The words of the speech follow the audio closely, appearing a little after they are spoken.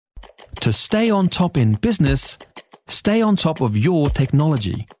To stay on top in business, stay on top of your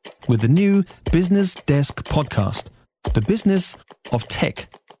technology with the new Business Desk podcast, The Business of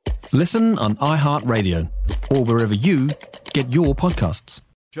Tech. Listen on iHeartRadio or wherever you get your podcasts.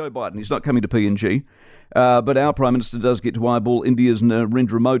 Joe Biden, he's not coming to PNG, but our Prime Minister does get to eyeball India's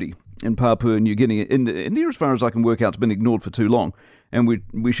Narendra Modi in Papua New Guinea. India, as far as I can work out, has been ignored for too long, and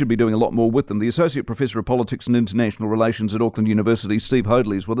we should be doing a lot more with them. The Associate Professor of Politics and International Relations at Auckland University, Steve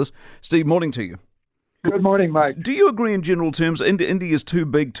Hoadley, is with us. Steve, morning to you. Good morning, Mike. Do you agree in general terms India is too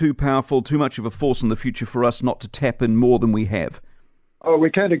big, too powerful, too much of a force in the future for us not to tap in more than we have? Oh, we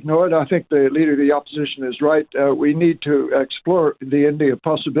can't ignore it. I think the Leader of the Opposition is right. We need to explore the India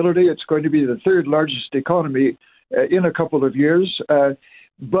possibility. It's going to be the third largest economy in a couple of years.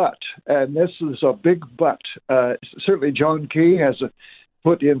 But, and this is a big but, certainly John Key has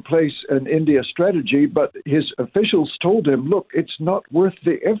put in place an India strategy, but his officials told him, look, it's not worth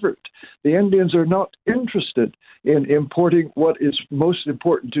the effort. The Indians are not interested in importing what is most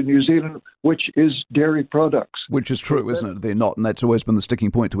important to New Zealand, which is dairy products. Which is true, isn't it? They're not, and that's always been the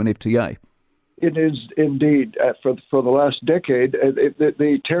sticking point to an FTA. It is indeed. For the last decade,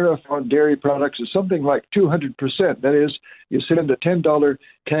 the tariff on dairy products is something like 200%. That is, you send a $10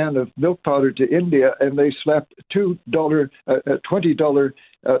 can of milk powder to India, and they slap $20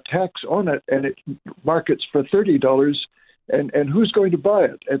 tax on it, and it markets for $30. And who's going to buy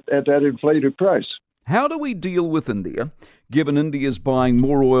it at that inflated price? How do we deal with India, given India's buying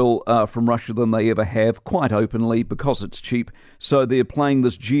more oil from Russia than they ever have, quite openly, because it's cheap? So they're playing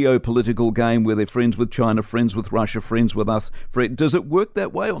this geopolitical game where they're friends with China, friends with Russia, friends with us. Does it work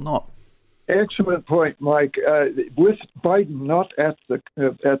that way or not? Excellent point, Mike. With Biden not at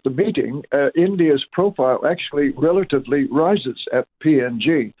the meeting, India's profile actually relatively rises at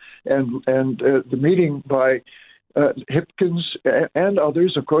PNG, and the meeting by Hipkins and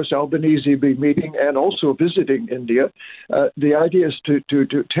others, of course, Albanese be meeting and also visiting India. The idea is to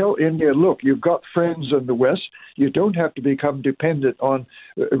tell India, look, you've got friends in the West. You don't have to become dependent on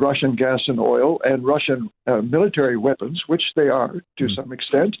Russian gas and oil and Russian military weapons, which they are to some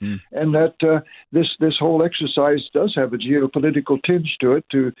extent, and that this whole exercise does have a geopolitical tinge to it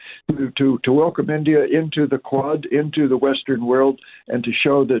to welcome India into the Quad, into the Western world, and to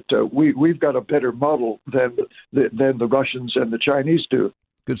show that we've got a better model than the Russians and the Chinese do.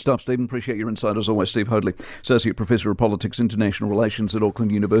 Good stuff, Stephen. Appreciate your insight as always. Steve Hoadley, Associate Professor of Politics and International Relations at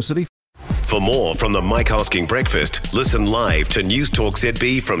Auckland University. For more from the Mike Hosking Breakfast, listen live to News Talk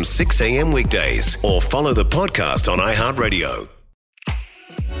ZB from 6 a.m. weekdays or follow the podcast on iHeartRadio.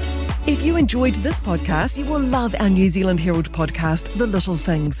 If you enjoyed this podcast, you will love our New Zealand Herald podcast, The Little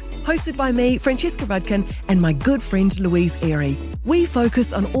Things, hosted by me, Francesca Rudkin, and my good friend Louise Airy. We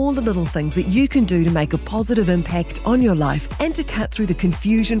focus on all the little things that you can do to make a positive impact on your life and to cut through the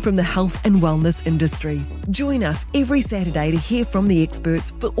confusion from the health and wellness industry. Join us every Saturday to hear from the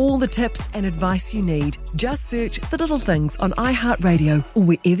experts for all the tips and advice you need. Just search The Little Things on iHeartRadio or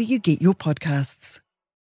wherever you get your podcasts.